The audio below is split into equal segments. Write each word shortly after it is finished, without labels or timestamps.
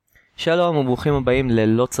שלום וברוכים הבאים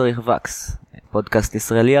ללא צריך וקס, פודקאסט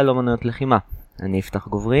ישראלי על אומנויות לחימה. אני יפתח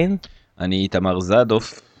גוברין. אני איתמר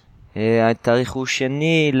זדוף. התאריך הוא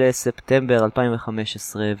 2 לספטמבר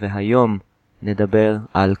 2015 והיום נדבר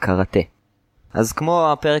על קראטה. אז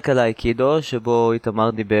כמו הפרק על האייקידו שבו איתמר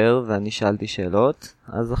דיבר ואני שאלתי שאלות,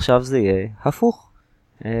 אז עכשיו זה יהיה הפוך.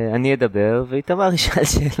 אני אדבר ואיתמר ישאל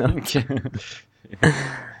שאלות.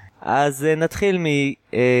 אז נתחיל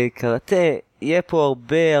מקראטה. יהיה פה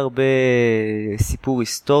הרבה סיפור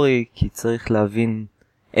היסטורי, כי צריך להבין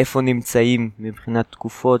איפה נמצאים מבחינת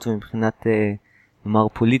תקופות ומבחינת נאמר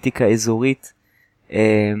פוליטיקה אזורית,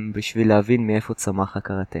 בשביל להבין מאיפה צמח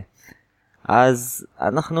הקראטה. אז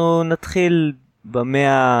אנחנו נתחיל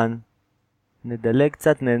נדלג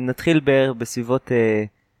קצת, נתחיל בערך בסביבות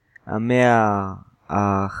המאה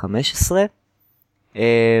ה-15,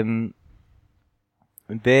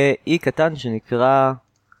 באי קטן שנקרא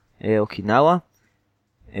אוקינאווה,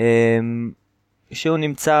 שהוא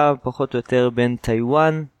נמצא פחות או יותר בין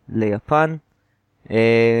טיואן ליפן.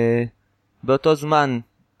 באותו זמן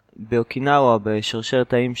באוקינאווה,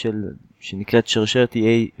 בשרשרת האיים שנקראת שרשרת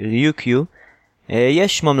איי ריוקיו,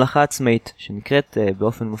 יש ממלכה עצמאית שנקראת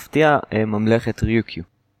באופן מפתיע ממלכת ריוקיו.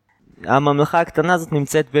 הממלכה הקטנה הזאת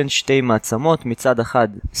נמצאת בין שתי מעצמות, מצד אחד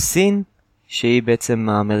סין, שהיא בעצם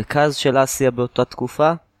המרכז של אסיה באותה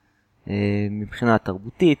תקופה, מבחינה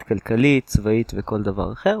תרבותית, כלכלית, צבאית וכל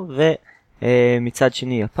דבר אחר, ומצד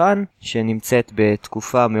שני יפן, שנמצאת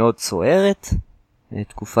בתקופה מאוד סוערת,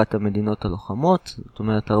 תקופת המדינות הלוחמות, זאת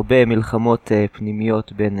אומרת הרבה מלחמות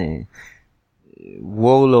פנימיות בין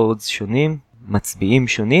warlords שונים, מצביעים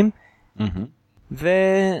שונים,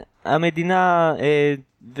 והמדינה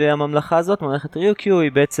והממלכה הזאת, ממלכת ריוקיו,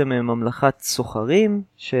 היא בעצם ממלכת סוחרים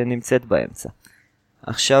שנמצאת באמצע.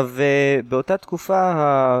 עכשיו, באותה תקופה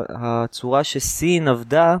הצורה שסין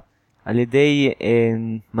עבדה על ידי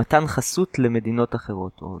מתן חסות למדינות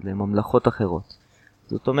אחרות או לממלכות אחרות.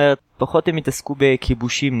 זאת אומרת, פחות הם התעסקו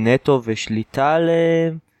בכיבושים נטו ושליטה על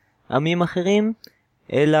עמים אחרים,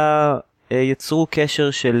 אלא יצרו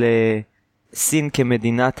קשר של סין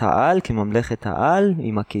כמדינת העל, כממלכת העל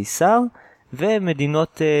עם הקיסר,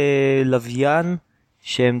 ומדינות לוויין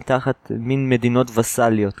שהן תחת מין מדינות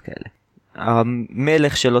וסליות כאלה.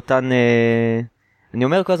 המלך של אותן, אני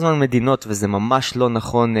אומר כל הזמן מדינות וזה ממש לא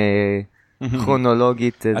נכון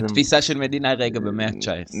כרונולוגית. התפיסה של מדינה רגע במאה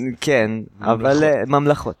ה-19. כן, אבל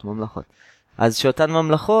ממלכות. אז שאותן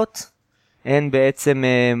ממלכות הן בעצם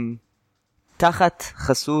תחת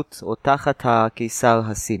חסות או תחת הקיסר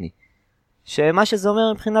הסיני. שמה שזה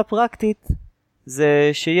אומר מבחינה פרקטית זה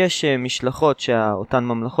שיש משלחות שאותן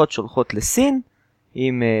ממלכות שולחות לסין,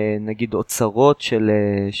 עם נגיד אוצרות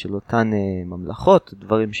של אותן ממלכות,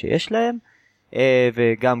 דברים שיש להם,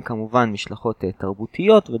 וגם כמובן משלחות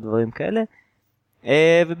תרבותיות ודברים כאלה,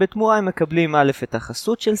 ובתמורה הם מקבלים א' את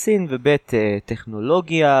החסות של סין, וב'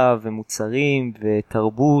 טכנולוגיה ומוצרים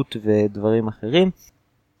ותרבות ודברים אחרים.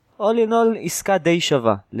 all in all עסקה די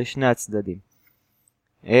שווה לשני הצדדים.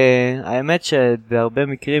 האמת שבהרבה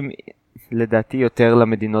מקרים לדעתי יותר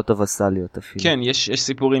למדינות הווסליות אפילו. כן, יש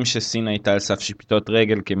סיפורים שסין הייתה על סף שפיטות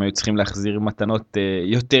רגל, כי הם היו צריכים להחזיר מתנות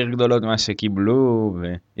יותר גדולות ממה שקיבלו,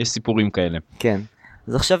 ויש סיפורים כאלה. כן.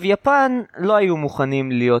 אז עכשיו יפן לא היו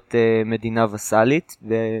מוכנים להיות מדינה וסלית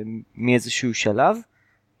מאיזשהו שלב,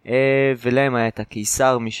 ולהם היה את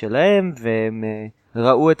הקיסר משלהם, והם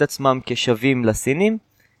ראו את עצמם כשווים לסינים.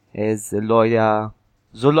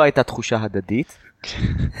 זו לא הייתה תחושה הדדית.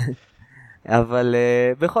 אבל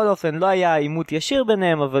בכל אופן לא היה עימות ישיר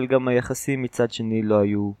ביניהם, אבל גם היחסים מצד שני לא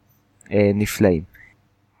היו נפלאים.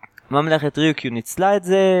 ממלכת ריוקיו ניצלה את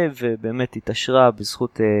זה ובאמת התעשרה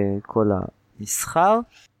בזכות כל המסחר,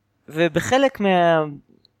 ובחלק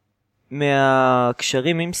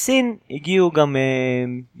מהקשרים עם סין הגיעו גם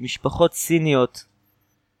משפחות סיניות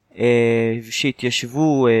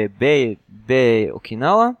שהתיישבו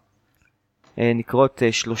באוקינאווה, נקראות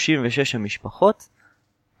 36 המשפחות.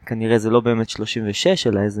 כנראה זה לא באמת 36,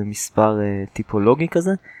 אלא איזה מספר טיפולוגי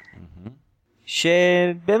כזה.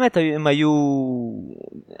 שבאמת הם היו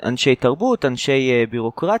אנשי תרבות, אנשי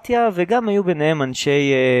בירוקרטיה, וגם היו ביניהם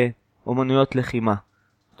אנשי אומנויות לחימה.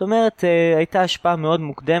 זאת אומרת, הייתה השפעה מאוד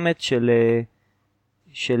מוקדמת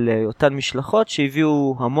של אותן משלחות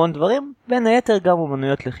שהביאו המון דברים, בין היתר גם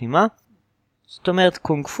אומנויות לחימה. זאת אומרת,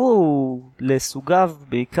 קונג פו לסוגיו,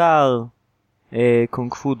 בעיקר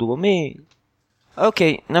קונג פו דרומי.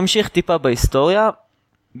 אוקיי, נמשיך טיפה בהיסטוריה.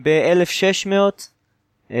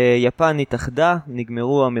 ב-1600 יפן התאחדה,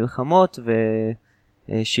 נגמרו המלחמות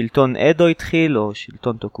ושלטון אדו התחיל, או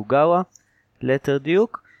שלטון טוקוגאווה, ליתר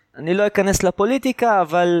דיוק. אני לא אכנס לפוליטיקה,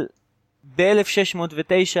 אבל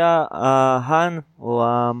ב-1609 ההאן, או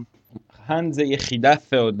האן זה יחידה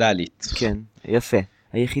פאודלית. כן, יפה.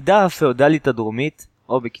 היחידה הפאודלית הדרומית,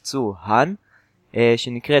 או בקיצור האן,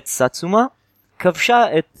 שנקראת סאצומה,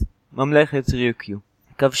 כבשה את ממלכת ריוקיו.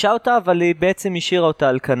 כבשה אותה, אבל היא בעצם השאירה אותה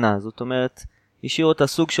על כנה. זאת אומרת, השאירה אותה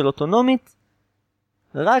סוג של אוטונומית,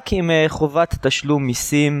 רק עם חובת תשלום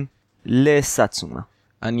מיסים לסאצומה.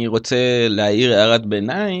 אני רוצה להעיר הערת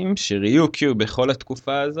ביניים, שריוקיו בכל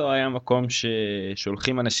התקופה הזו היה מקום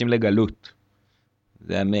ששולחים אנשים לגלות.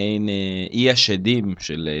 זה המעין אי השדים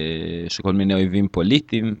של כל מיני אויבים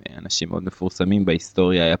פוליטיים, אנשים מאוד מפורסמים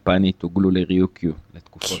בהיסטוריה היפנית הוגלו לריוקיו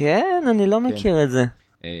לתקופות. כן, אני לא מכיר את זה.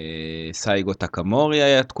 סייגו טקמורי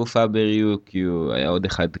היה תקופה בריוקיו, היה עוד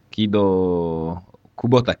אחד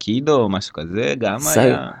קובוטה קידו, משש כזה, גם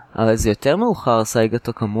היה. אבל זה יותר מאוחר, סייגו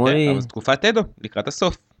טקמורי. כן, אבל זה תקופת אדו, לקראת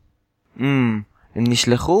הסוף. הם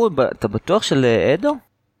נשלחו, אתה בטוח של אדו?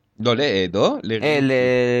 לא, לאדו,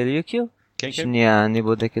 לריוקיו? כן, שנייה, אני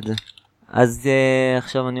בודק את זה. אז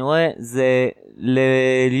עכשיו אני רואה, זה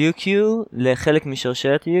לריוקיו, לחלק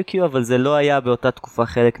משרשרת ריוקיו, אבל זה לא היה באותה תקופה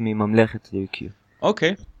חלק מממלכת ריוקיו.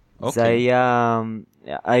 אוקיי. זה היה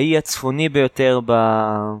האי הצפוני ביותר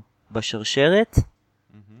בשרשרת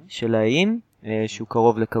של האיים, שהוא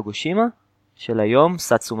קרוב לקגושימה של היום,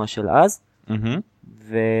 סאצומה של אז,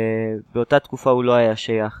 ובאותה תקופה הוא לא היה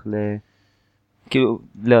שייך כאילו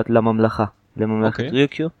לממלכה, לממלכת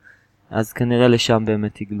ריוקיו, אז כנראה לשם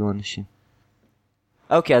באמת הגלו אנשים.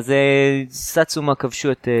 אוקיי, אז סאצומה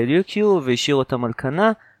כבשו את ריוקיו והשאירו אותם על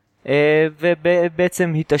כנה,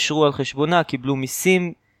 ובעצם התעשרו על חשבונה, קיבלו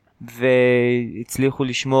מיסים והצליחו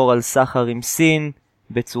לשמור על סחר עם סין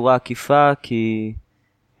בצורה עקיפה, כי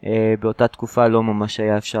באותה תקופה לא ממש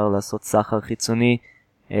היה אפשר לעשות סחר חיצוני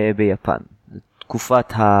ביפן.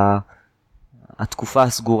 התקופה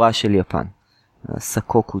הסגורה של יפן,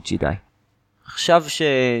 סקוקו ג'ידאי. עכשיו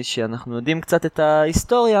שאנחנו יודעים קצת את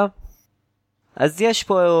ההיסטוריה, אז יש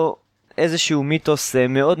פה איזשהו מיתוס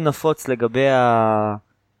מאוד נפוץ לגבי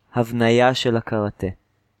ההבניה של הקראטה.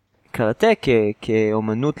 קראטה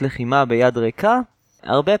כאומנות לחימה ביד ריקה,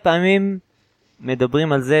 הרבה פעמים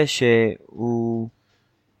מדברים על זה שהוא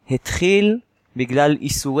התחיל בגלל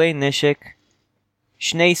איסורי נשק,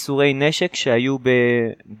 שני איסורי נשק שהיו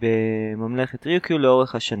בממלכת ריוקיו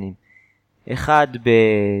לאורך השנים. אחד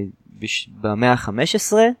במאה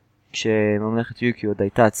ה-15, כשממלכת ריוקיו עוד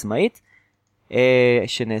הייתה עצמאית,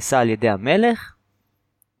 שנעשה על ידי המלך,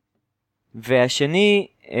 והשני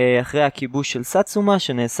אחרי הכיבוש של סאצומה,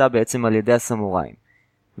 שנעשה בעצם על ידי הסמוראים.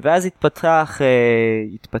 ואז התפתח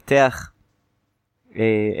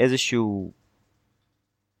איזשהו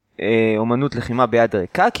אומנות לחימה ביד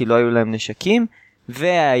ריקה, כי לא היו להם נשקים,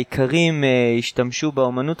 והעיקרים השתמשו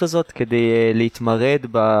באומנות הזאת כדי להתמרד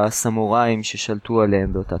בסמוראים ששלטו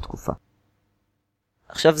עליהם באותה תקופה.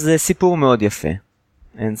 עכשיו זה סיפור מאוד יפה,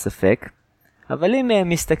 אין ספק. אבל אם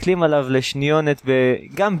מסתכלים עליו לשניונת,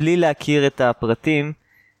 גם בלי להכיר את הפרטים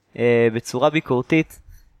בצורה ביקורתית,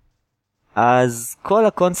 אז כל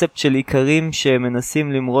הקונספט של עיקרים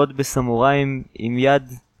שמנסים למרוד בסמוראים עם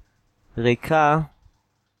יד ריקה,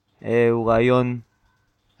 הוא רעיון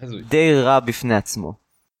די רע בפני עצמו.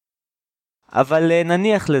 אבל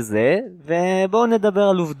נניח לזה, ובואו נדבר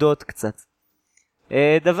על עובדות קצת.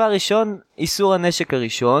 דבר ראשון, איסור הנשק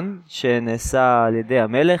הראשון, שנעשה על ידי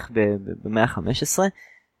המלך במאה ה-15,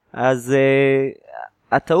 אז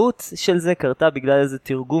הטעות של זה קרתה בגלל איזה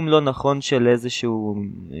תרגום לא נכון של איזשהו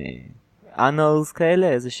annals כאלה,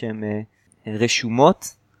 איזשהם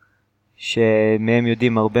רשומות, שמהם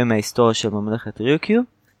יודעים הרבה מההיסטוריה של ממלכת ריוקיו,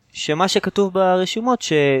 שמה שכתוב ברשומות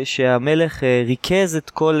שהמלך ריכז את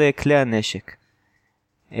כל כלי הנשק.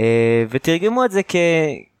 ותרגמו את זה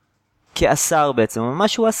כאסר בעצם. מה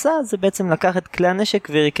שהוא עשה זה בעצם לקח את כלי הנשק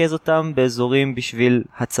וריכז אותם באזורים בשביל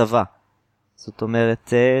הצבא. זאת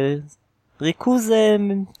אומרת, ריכוז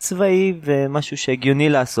צבאי ומשהו שהגיוני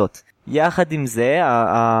לעשות. יחד עם זה,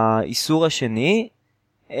 האיסור השני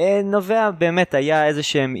נובע באמת, היה איזה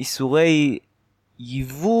שהם איסורי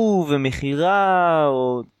ייבוא ומחירה,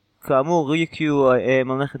 או כאמור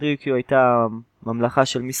ממלכת ריוקיו הייתה ממלכה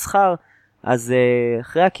של מסחר, אז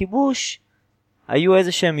אחרי הכיבוש היו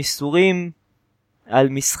איזה שהם איסורים על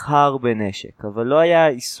מסחר בנשק, אבל לא היה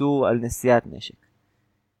איסור על נשיאת נשק.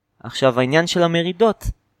 עכשיו העניין של המרידות,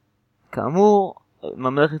 כאמור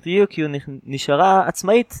ממלכת ריוקיו נשארה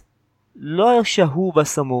עצמאית, לא שהו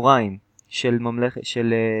בסמוראים של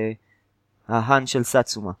ההאן של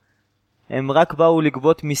סאצומה. הם רק באו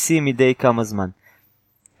לגבות מיסים מדי כמה זמן.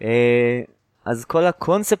 אז כל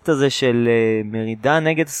הקונספט הזה של מרידה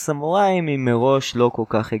נגד הסמוראים היא מראש לא כל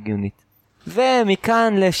כך הגיונית.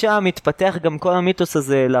 ומכאן לשם מתפתח גם כל המיתוס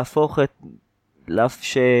הזה להפוך את לאף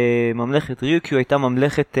שממלכת ריוקיו הייתה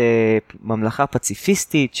ממלכה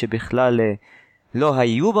פציפיסטית, שבכלל לא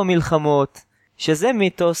היו במלחמות, שזה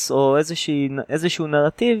מיתוס או איזשהו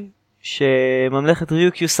נרטיב שממלכת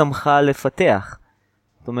ריוקיו שמחה לפתח.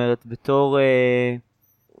 זאת אומרת, בתור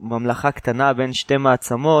ממלכה קטנה בין שתי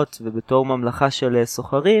מעצמות, ובתור ממלכה של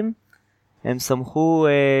סוחרים, הם שמחו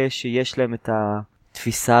שיש להם את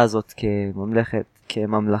התפיסה הזאת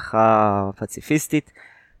כממלכה פציפיסטית.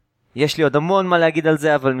 יש לי עוד המון מה להגיד על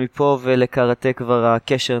זה, אבל מפה ולקראטה כבר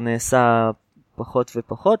הקשר נעשה פחות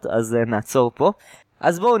ופחות, אז נעצור פה.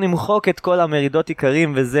 אז בואו נמחוק את כל המרידות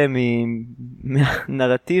עיקרים וזה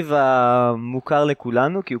מהנרטיב המוכר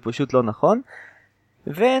לכולנו, כי הוא פשוט לא נכון,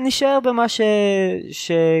 ונשאר במה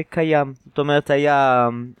שקיים. זאת אומרת, היה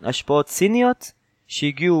השפעות סיניות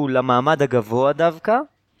שהגיעו למעמד הגבוה דווקא,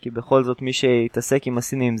 כי בכל זאת מי שהתעסק עם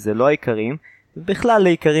הסינים זה לא העיקרים, בכלל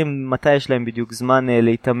לעיקרים מתי יש להם בדיוק זמן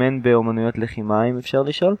להתאמן באומנויות לחימה, אם אפשר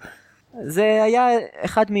לשאול. זה היה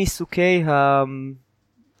אחד מעיסוקי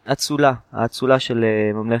האצולה של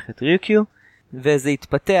ממלכת ריוקיו, וזה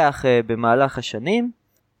התפתח במהלך השנים,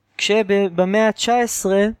 כשבמאה ה-19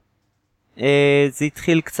 זה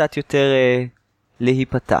התחיל קצת יותר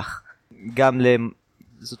להיפתח.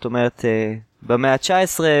 זאת אומרת, במאה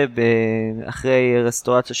ה-19, אחרי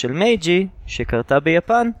רסטורציה של מייג'י, שקרתה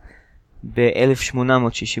ביפן,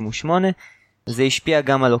 ב-1868, זה השפיע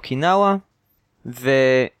גם על אוקינאווה,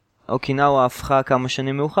 ואוקינאווה הפכה כמה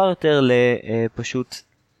שנים מאוחר יותר פשוט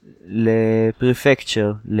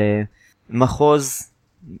לפריפקצ'ר, למחוז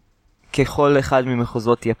ככל אחד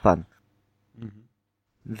ממחוזות יפן.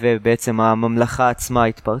 ובעצם הממלכה עצמה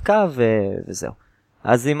התפרקה וזהו.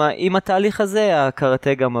 אז עם התהליך הזה,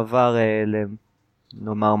 הקראטה גם עבר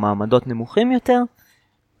נאמר מעמדות נמוכים יותר,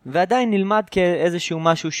 ועדיין נלמד כאיזשהו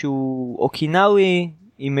משהו שהוא אוקינאווי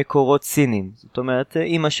עם מקורות סינים. זאת אומרת,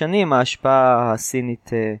 עם השנים ההשפעה הסינית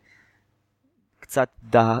קצת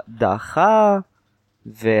דעכה,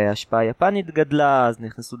 וההשפעה היפנית גדלה, אז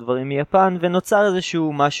נכנסו דברים מיפן, ונוצר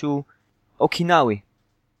איזשהו משהו אוקינאווי,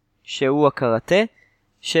 שהוא הקראטה,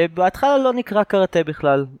 שבהתחלה לא נקרא קראטה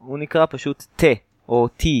בכלל, הוא נקרא פשוט ט, או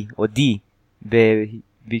טי, או די,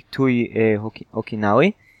 בביטוי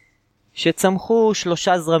אוקינאווי, שצמחו 3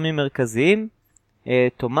 זרמים מרכזיים,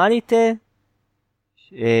 תומאליטה,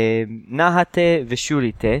 נהטה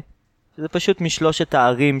ושוליטה, שזה פשוט משלושת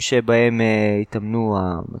הערים שבהם התאמנו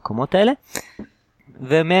המקומות האלה,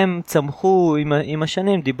 ומהם צמחו עם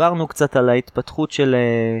השנים. דיברנו קצת על ההתפתחות של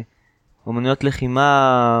אומנויות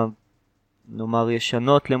לחימה, נאמר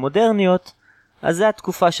ישנות למודרניות, אז זה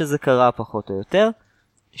התקופה שזה קרה פחות או יותר,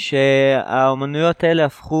 שהאומנויות האלה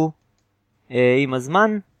הפכו עם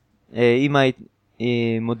הזמן, עם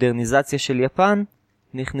המודרניזציה של יפן,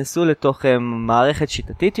 נכנסו לתוך מערכת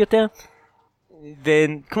שיטתית יותר,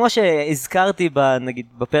 וכמו שהזכרתי נגיד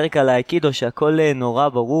בפרק על האייקידו, שהכל נורא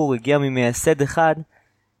ברור, הגיע ממייסד אחד,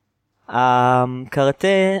 הקראטה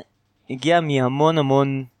הגיע מהמון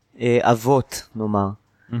המון אבות, נאמר.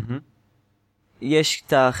 יש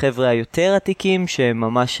את החבר'ה היותר עתיקים,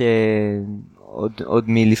 שממש עוד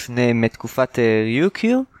מתקופת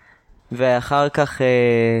ריוקיו, ואחר כך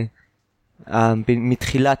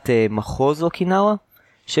מתחילת מחוז אוקינאווה,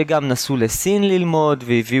 שגם נסו לסין ללמוד,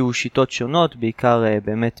 והביאו שיטות שונות, בעיקר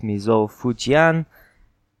באמת מאזור פוג'יאן,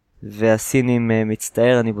 והסינים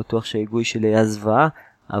מצטער, אני בטוח שההיגוי שלי היה זוועה,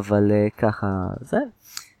 אבל ככה זה.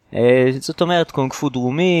 זאת אומרת, קונג פו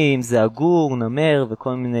דרומי, אם זה אגור, נמר,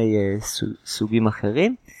 וכל מיני סוגים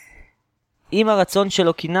אחרים. עם הרצון של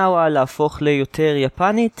אוקינאווה להפוך ליותר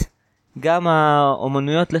יפנית, גם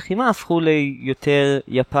האומנויות לחימה הפכו ליותר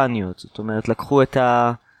יפניות. זאת אומרת, לקחו את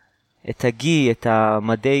הגי, את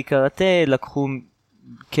המדי קראטה, לקחו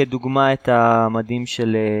כדוגמה את המדים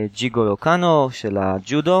של ג'יגו לוקאנו, של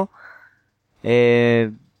הג'ודו.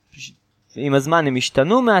 עם הזמן הם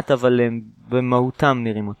השתנו מעט, אבל הם במהותם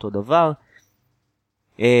נראים אותו דבר.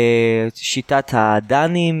 שיטת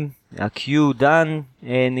הדנים, הקיו דן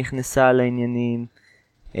נכנסה לעניינים.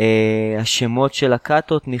 השמות של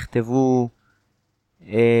הקאטות נכתבו,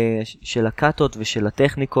 של הקאטות ושל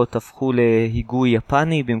הטכניקות הפכו להיגוי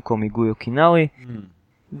יפני במקום היגוי אוקינאווי,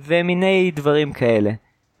 ומיני דברים כאלה.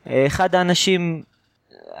 אחד האנשים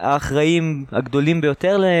האחראים הגדולים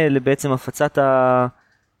ביותר לבעצם הפצת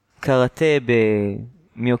הקראטה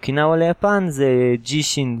מאוקינאווה ליפן זה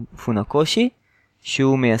ג'ישין פונקושי,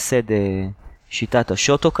 שהוא מייסד שיטת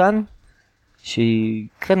השוטוקן, שהיא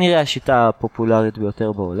כנראה השיטה הפופולרית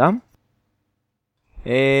ביותר בעולם.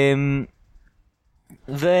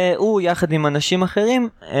 והוא יחד עם אנשים אחרים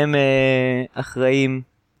הם אחראים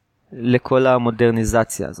לכל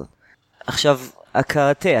המודרניזציה הזאת. עכשיו,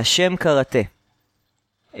 הקראטה, השם קראטה,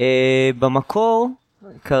 במקור,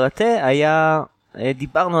 קראטה היה,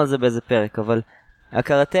 דיברנו על זה באיזה פרק, אבל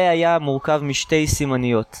הקראטה היה מורכב משתי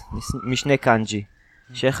סימניות, משני קאנג'י,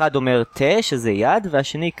 שאחד אומר תה, שזה יד,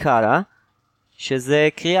 והשני קארה, שזה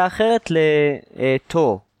קריאה אחרת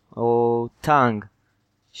לטו, או טאנג,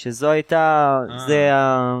 שזו הייתה, זה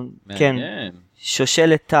כן,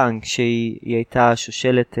 שושלת טאנג, שהיא הייתה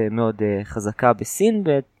שושלת מאוד חזקה בסין,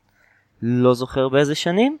 לא זוכר באיזה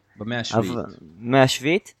שנים. במאה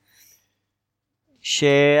השביעית.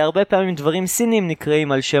 שהרבה פעמים דברים סינים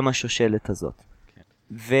נקראים על שם השושלת הזאת.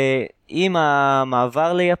 ועם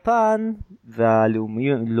המעבר ליפן,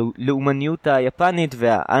 והלאומניות היפנית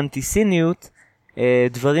והאנטי-סיניות,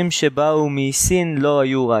 דברים שבאו מסין לא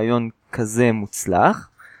היו רעיון כזה מוצלח.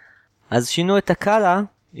 אז שינו את הקאלה,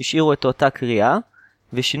 השאירו את אותה קריאה,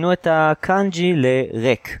 ושינו את הקאנג'י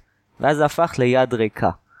לריק. ואז זה הפך ליד ריקה.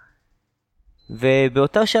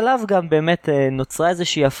 ובאותו שלב גם באמת נוצרה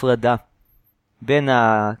איזושהי הפרדה בין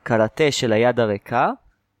הקראטה של היד הריקה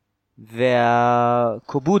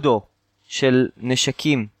והקובודו של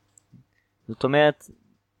נשקים. זאת אומרת,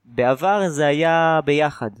 בעבר זה היה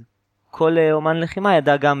ביחד. כל אומן לחימה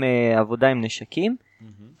ידע גם עבודה עם נשקים,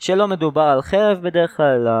 שלא מדובר על חרב בדרך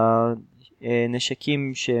כלל,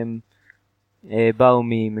 נשקים שהם באו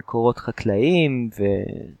ממקורות חקלאיים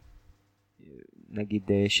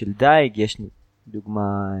ונגיד של דייג, יש דוגמה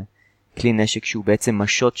כלי נשק שהוא בעצם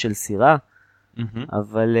משות של סירה,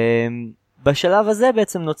 אבל בשלב הזה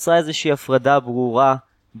בעצם נוצרה איזושהי הפרדה ברורה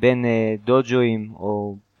בין דוג'ואים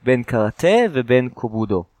או בין קראטה ובין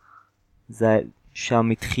קובודו. זה שם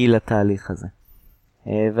התחיל התהליך הזה.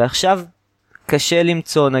 ועכשיו קשה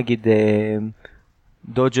למצוא נגיד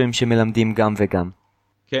דוג'ואים שמלמדים גם וגם.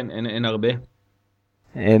 כן, אין הרבה.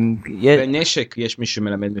 בנשק יש מי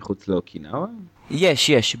שמלמד מחוץ לאוקינאווה?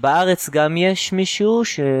 יש. בארץ גם יש מישהו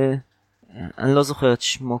אני לא זוכר את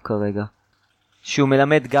שמו כרגע. שהוא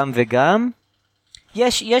מלמד גם וגם.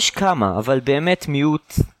 יש כמה, אבל באמת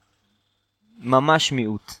מיעוט, ממש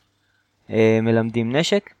מיעוט, מלמדים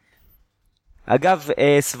נשק. אגב,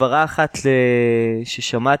 סברה אחת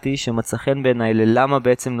ששמעתי שמצא חן בעיניי ללמה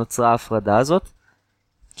בעצם נוצרה ההפרדה הזאת,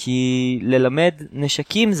 כי ללמד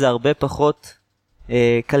נשקים זה הרבה פחות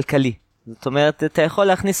כלכלי. זאת אומרת, אתה יכול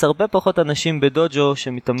להכניס הרבה פחות אנשים בדוג'ו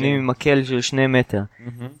שמתאמנים עם מקל של 2 מטר.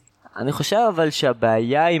 אני חושב אבל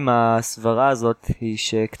שהבעיה עם הסברה הזאת היא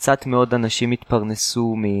שקצת מאוד אנשים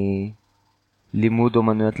התפרנסו מלימוד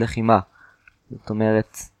אומנויות לחימה. זאת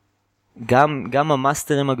אומרת, גם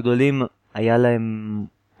המאסטרים הגדולים היה להם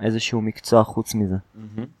איזשהו מקצוע חוץ מזה.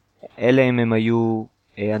 אלה הם היו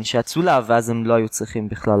אנשי הצולה, ואז הם לא היו צריכים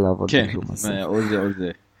בכלל לעבוד בכלום. כן, או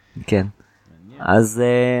זה. כן. אז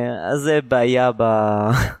זה בעיה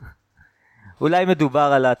אולי מדובר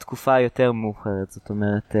על התקופה היותר מאוחרת, זאת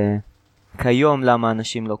אומרת, כיום למה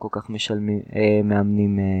אנשים לא כל כך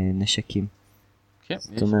מאמנים נשקים. כן,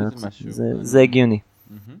 זאת אומרת, זה הגיוני.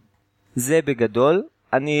 זה בגדול.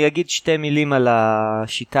 אני אגיד 2 מילים על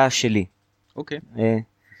השיטה שלי. אוקיי.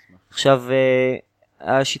 עכשיו,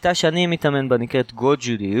 השיטה שאני מתאמן בה נקראת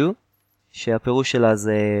גוג'ו-ריו, שהפירוש שלה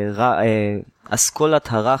זה אסכולת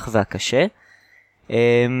הרך והקשה,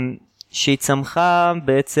 שהיא צמחה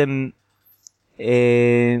בעצם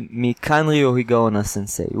מקנריו היגאונה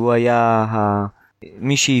סנסei. הוא היה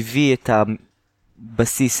מי שהביא את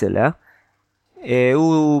הבסיס אליה.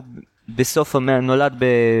 הוא בסוף נולד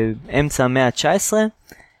באמצע המאה ה-19,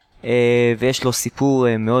 ויש לו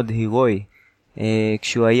סיפור מאוד הירואי.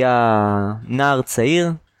 כשהוא היה נער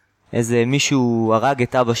צעיר, איזה מישהו הרג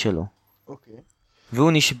את אבא שלו.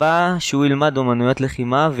 והוא נשבע שהוא ילמד אומנויות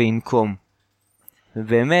לחימה וינקום.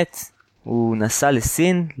 ובאמת, הוא נסע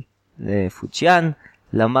לסין, לפוצ'יאן,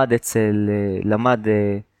 למד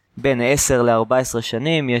בין 10 ל-14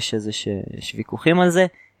 שנים, יש איזה שוויכוחים על זה,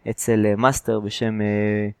 אצל מאסטר בשם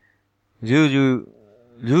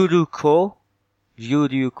יודו-קו,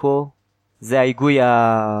 זה ההיגוי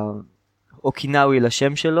האוקינאווי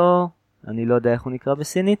לשם שלו, אני לא יודע איך הוא נקרא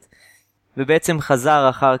בסינית, ובעצם חזר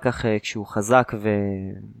אחר כך כשהוא חזק,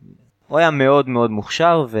 הוא היה מאוד מאוד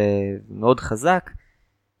מוכשר ומאוד חזק,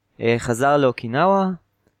 חזר לאוקינאווה,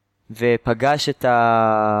 ופגש את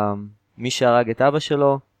מי שהרג את אבא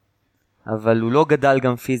שלו, אבל הוא לא גדל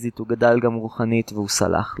גם פיזית, הוא גדל גם רוחנית, והוא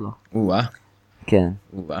סלח לו. וואה. כן.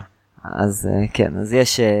 וואה. אז כן, אז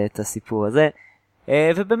יש את הסיפור הזה.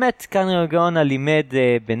 ובאמת, קנריו היגאונה לימד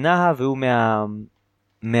בנהה, והוא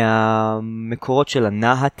מהמקורות של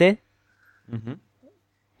הנהתה.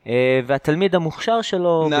 והתלמיד המוכשר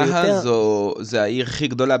שלו נהה זה העיר הכי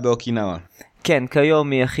גדולה באוקינאווה. כן,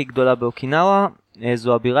 כיום היא הכי גדולה באוקינאווה,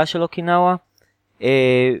 זו הבירה של אוקינאווה.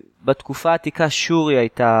 בתקופה העתיקה שורי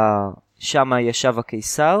הייתה שם ישב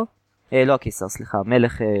הקיסר, לא הקיסר, סליחה,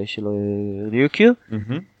 המלך של ריוקיו.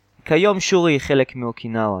 כיום שורי היא חלק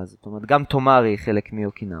מאוקינאווה, זאת אומרת, גם תומרי היא חלק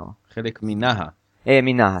מאוקינאווה. חלק מנהה.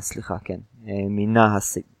 מנהה, סליחה, כן. מנהה,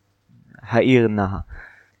 העיר נהה.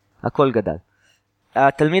 הכל גדל.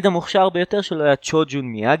 התלמיד המוכשר ביותר שלו היה צ'וג'ון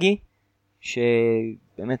מיאגי,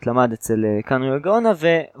 שבאמת למד אצל קאנריו הגאונה,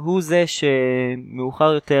 והוא זה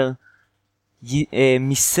שמאוחר יותר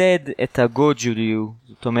מיסד את הגוג'וריו,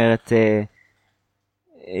 זאת אומרת,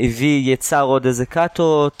 יצר עוד איזה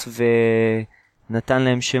קאטות ונתן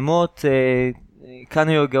להם שמות.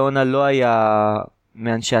 קאנריו הגאונה לא היה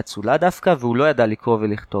מאנשי הצולה דווקא, והוא לא ידע לקרוא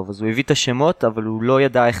ולכתוב, אז הוא הביא את השמות, אבל הוא לא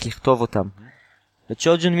ידע איך לכתוב אותם.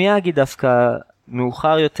 וצ'וג'ון מיאגי דווקא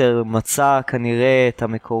מאוחר יותר מצא כנראה את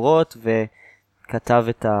המקורות וכתב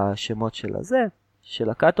את השמות של הזה, של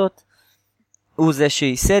הקאטות. הוא זה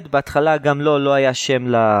שייסד, בהתחלה גם לא היה שם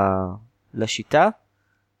לשיטה,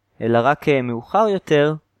 אלא רק מאוחר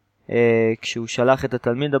יותר, כשהוא שלח את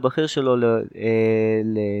התלמיד הבכיר שלו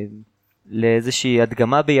לאיזושהי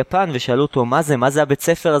הדגמה ביפן, ושאלו אותו, מה זה הבית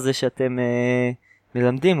ספר הזה שאתם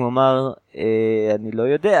מלמדים? הוא אמר, אני לא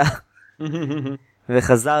יודע.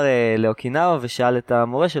 וחזר לאוקינאווה ושאל את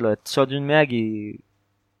המורה שלו, את צ'וג'ון מיאגי,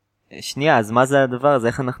 שנייה, אז מה זה הדבר הזה?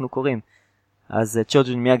 איך אנחנו קוראים? אז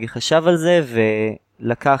צ'וג'ון מיאגי חשב על זה,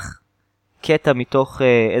 ולקח קטע מתוך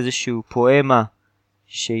איזשהו פואמה,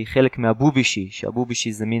 שהיא חלק מהבובישי,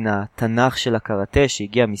 שהבובישי זה מין התנ"ך של הקראטה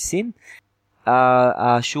שהגיע מסין.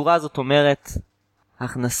 השורה הזאת אומרת,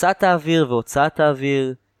 הכנסת האוויר והוצאת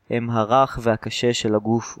האוויר הם הרך והקשה של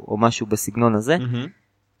הגוף, או משהו בסגנון הזה.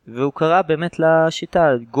 והוא קרא באמת לשיטה,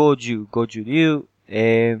 גוג'ו,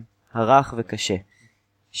 הרך וקשה.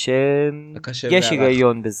 שיש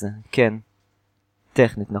היגיון בזה, כן.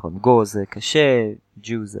 טכנית, נכון. גו זה קשה,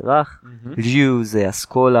 ג'ו זה רך, ליו זה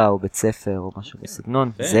אסכולה או בית ספר או משהו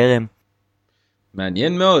בסגנון, זרם.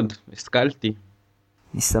 מעניין מאוד, השכלתי.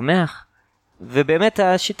 אני שמח. ובאמת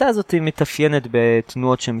השיטה הזאת היא מתאפיינת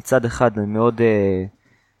בתנועות שמצד אחד מאוד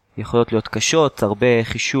יכולות להיות קשות, הרבה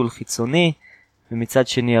חישול חיצוני, ומצד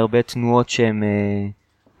שני הרבה תנועות שהן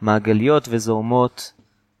מעגליות וזורמות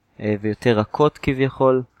ויותר רכות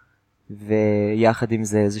כביכול, ויחד עם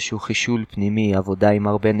זה איזשהו חישול פנימי, עבודה עם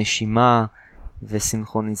הרבה נשימה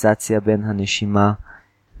וסינכרוניזציה בין הנשימה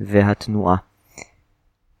והתנועה.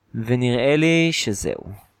 ונראה לי שזהו.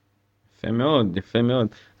 יפה מאוד, יפה מאוד.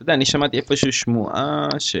 אתה יודע, אני שמעתי איפשהו שמועה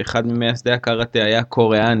שאחד ממייסדי הקראטה היה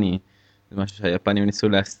קוריאני. זה משהו שהיפנים ניסו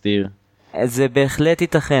להסתיר. זה בהחלט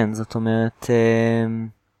ייתכן, זאת אומרת,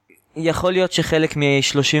 יכול להיות שחלק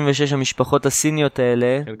מ-36 המשפחות הסיניות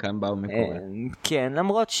האלה, חלקם באו מקוריאה. כן,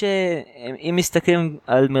 למרות שאם מסתכלים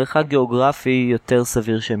על מרחק גיאוגרפי, יותר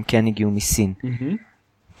סביר שהם כן הגיעו מסין.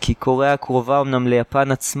 כי קוריאה קרובה אמנם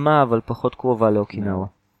ליפן עצמה, אבל פחות קרובה לאוקינאווה.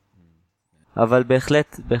 אבל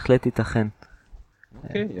בהחלט ייתכן.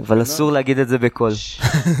 אבל אסור להגיד את זה בקול.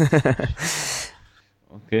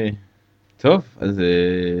 אוקיי. טוב, אז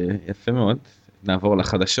יפה מאוד. נעבור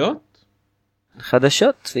לחדשות.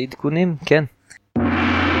 חדשות ועדכונים, כן.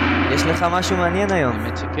 יש לך משהו מעניין היום?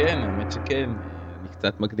 האמת שכן. אני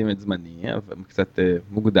קצת מקדים את זמני, אבל קצת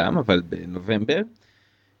מוקדם, אבל בנובמבר,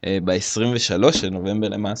 ב-23 של נובמבר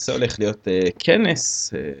למעשה הולך להיות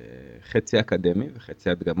כנס, חצי אקדמי וחצי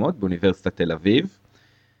הדגמות באוניברסיטת תל אביב.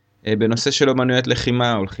 בנושא של אומנויות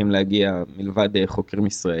לחימה הולכים להגיע מלבד חוקרים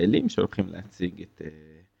ישראלים שהולכים להציג את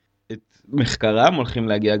מחקרם, הולכים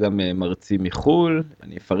להגיע גם מרצים מחול.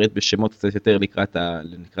 אני אפרט בשמות קצת יותר לקראת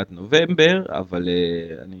נובמבר, אבל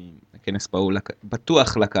הכנס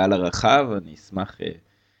פתוח לקהל הרחב, אני אשמח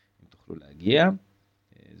אם תוכלו להגיע.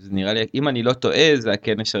 זה נראה לי, אם אני לא טועה, זה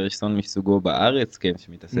הכנס הראשון מסוגו בארץ, כן,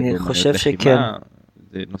 שמתעסק באומנויות לחימה. שכן.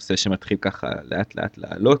 זה נושא שמתחיל ככה לאט לאט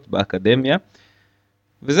לעלות באקדמיה.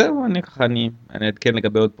 וזהו, אני אעדכן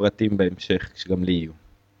לגבי עוד פרטים בהמשך, שגם לי יהיו.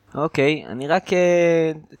 אוקיי, אני רק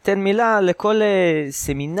אתן מילה לכל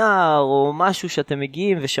סמינר או משהו שאתם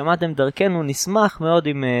מגיעים ושמעתם דרכנו, נשמח מאוד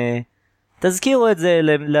אם תזכירו את זה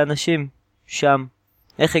לאנשים שם,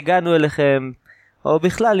 איך הגענו אליכם, או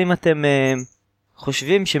בכלל אם אתם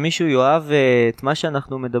חושבים שמישהו יאהב את מה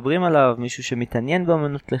שאנחנו מדברים עליו, מישהו שמתעניין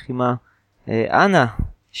באמנות לחימה, אנא,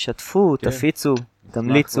 שתפו, כן. תפיצו,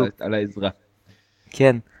 תמליצו. על העזרה.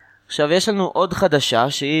 כן. עכשיו יש לנו עוד חדשה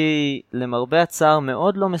שהיא למרבה הצער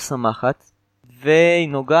מאוד לא משמחת, והיא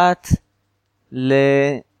נוגעת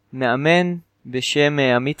למאמן בשם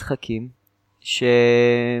עמית חכים,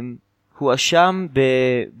 שהוא אשם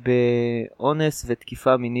באונס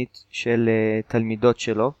ותקיפה מינית של תלמידות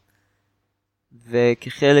שלו,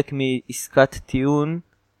 וכחלק מעסקת טיעון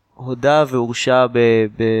הודה והורשע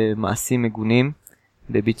במעשים מגונים,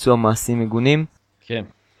 בביצוע מעשים מגונים. כן.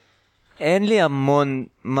 אין לי המון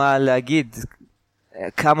מה להגיד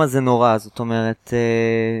כמה זה נורא, זאת אומרת,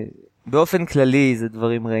 באופן כללי זה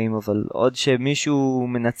דברים רעים, אבל עוד שמישהו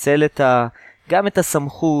מנצל גם את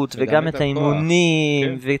הסמכות וגם את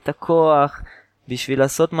האימונים ואת הכוח בשביל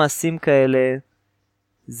לעשות מעשים כאלה,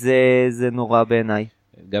 זה נורא בעיניי.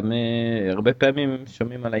 גם הרבה פעמים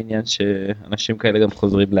שומעים על העניין שאנשים כאלה גם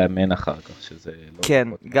חוזרים לאמן אחר כך, שזה לא... כן,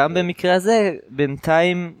 גם במקרה הזה,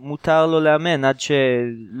 בינתיים מותר לו לאמן, עד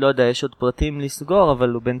שלא יודע, יש עוד פרטים לסגור,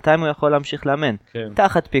 אבל בינתיים הוא יכול להמשיך לאמן. כן.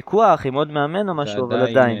 תחת פיקוח, עם עוד מאמן או משהו, אבל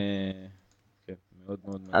עדיין. כן, מאוד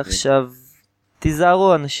מאוד מדהים. עכשיו,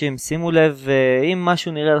 תיזהרו אנשים, שימו לב, אם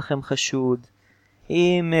משהו נראה לכם חשוד,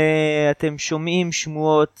 אם אתם שומעים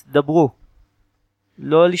שמועות, דברו.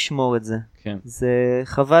 לא לשמור את זה. כן. זה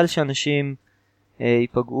חבל שאנשים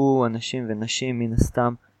ייפגעו, אנשים ונשים מן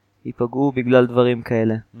הסתם, ייפגעו בגלל דברים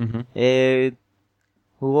כאלה.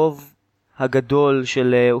 רוב הגדול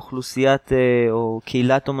של אוכלוסיית או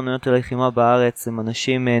קהילת אומנויות הלחימה בארץ הם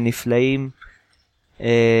אנשים נפלאים,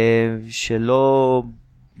 שלא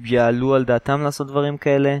יעלו על דעתם לעשות דברים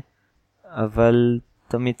כאלה, אבל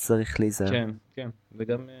תמיד צריך להיזהר. כן, כן.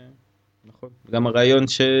 וגם, נכון. גם הרעיון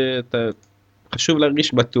שאתה... חשוב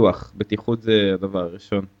להרגיש בטוח, בטיחות זה הדבר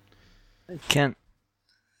הראשון. כן.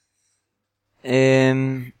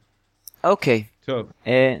 אוקיי. טוב.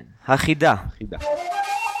 החידה. חידה.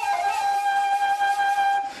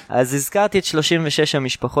 אז הזכרתי את 36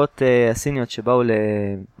 המשפחות הסיניות שבאו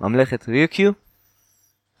לממלכת ריוקיו,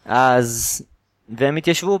 והם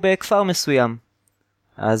התיישבו בכפר מסוים.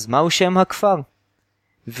 אז מהו שם הכפר?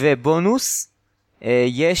 ובונוס,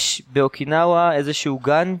 יש באוקינאווה איזשהו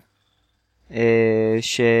גן,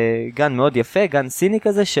 שגן מאוד יפה, גן סיני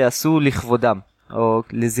כזה, שעשו לכבודם, או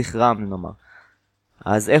לזכרם נאמר.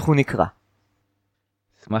 אז איך הוא נקרא?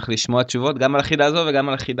 אשמח לשמוע תשובות גם על החידה הזו וגם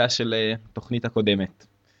על החידה של תוכנית הקודמת.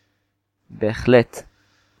 בהחלט.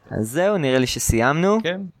 אז זהו, נראה לי שסיימנו.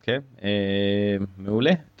 כן, כן.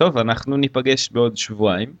 מעולה. טוב, אנחנו ניפגש בעוד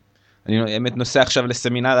שבועיים. אני באמת נוסע עכשיו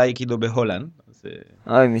לסמינר האיקידו בהולנד.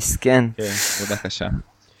 אוי, מסכן. כן, עבודה קשה.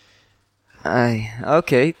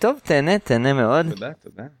 אוקיי, טוב, תהנה מאוד. תודה,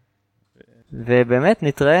 תודה. ובאמת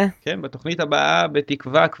נתראה. כן, בתוכנית הבאה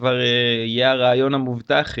בתקווה כבר יהיה הרעיון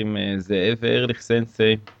המובטח עם זאב ארליך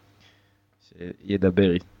סנסי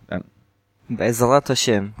שידבר איתנו. בעזרת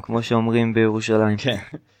השם, כמו שאומרים בירושלים. כן.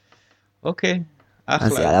 אוקיי, אחלה.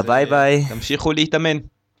 אז יאללה, ביי ביי. תמשיכו להתאמן.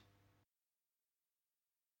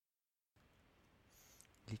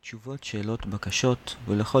 לתשובות, שאלות, בקשות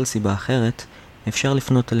ולכל סיבה אחרת, אפשר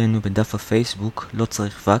לפנות אלינו בדף הפייסבוק, לא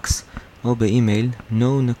צריך פקס, או באימייל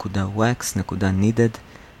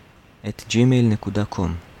no.wax.needed@gmail.com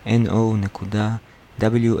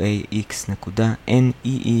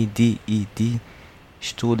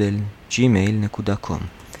no.wax.needed@gmail.com.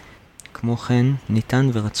 כמו כן, ניתן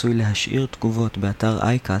ורצוי להשאיר תגובות באתר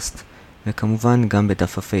אייקאסט, וכמובן גם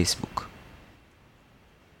בדף הפייסבוק.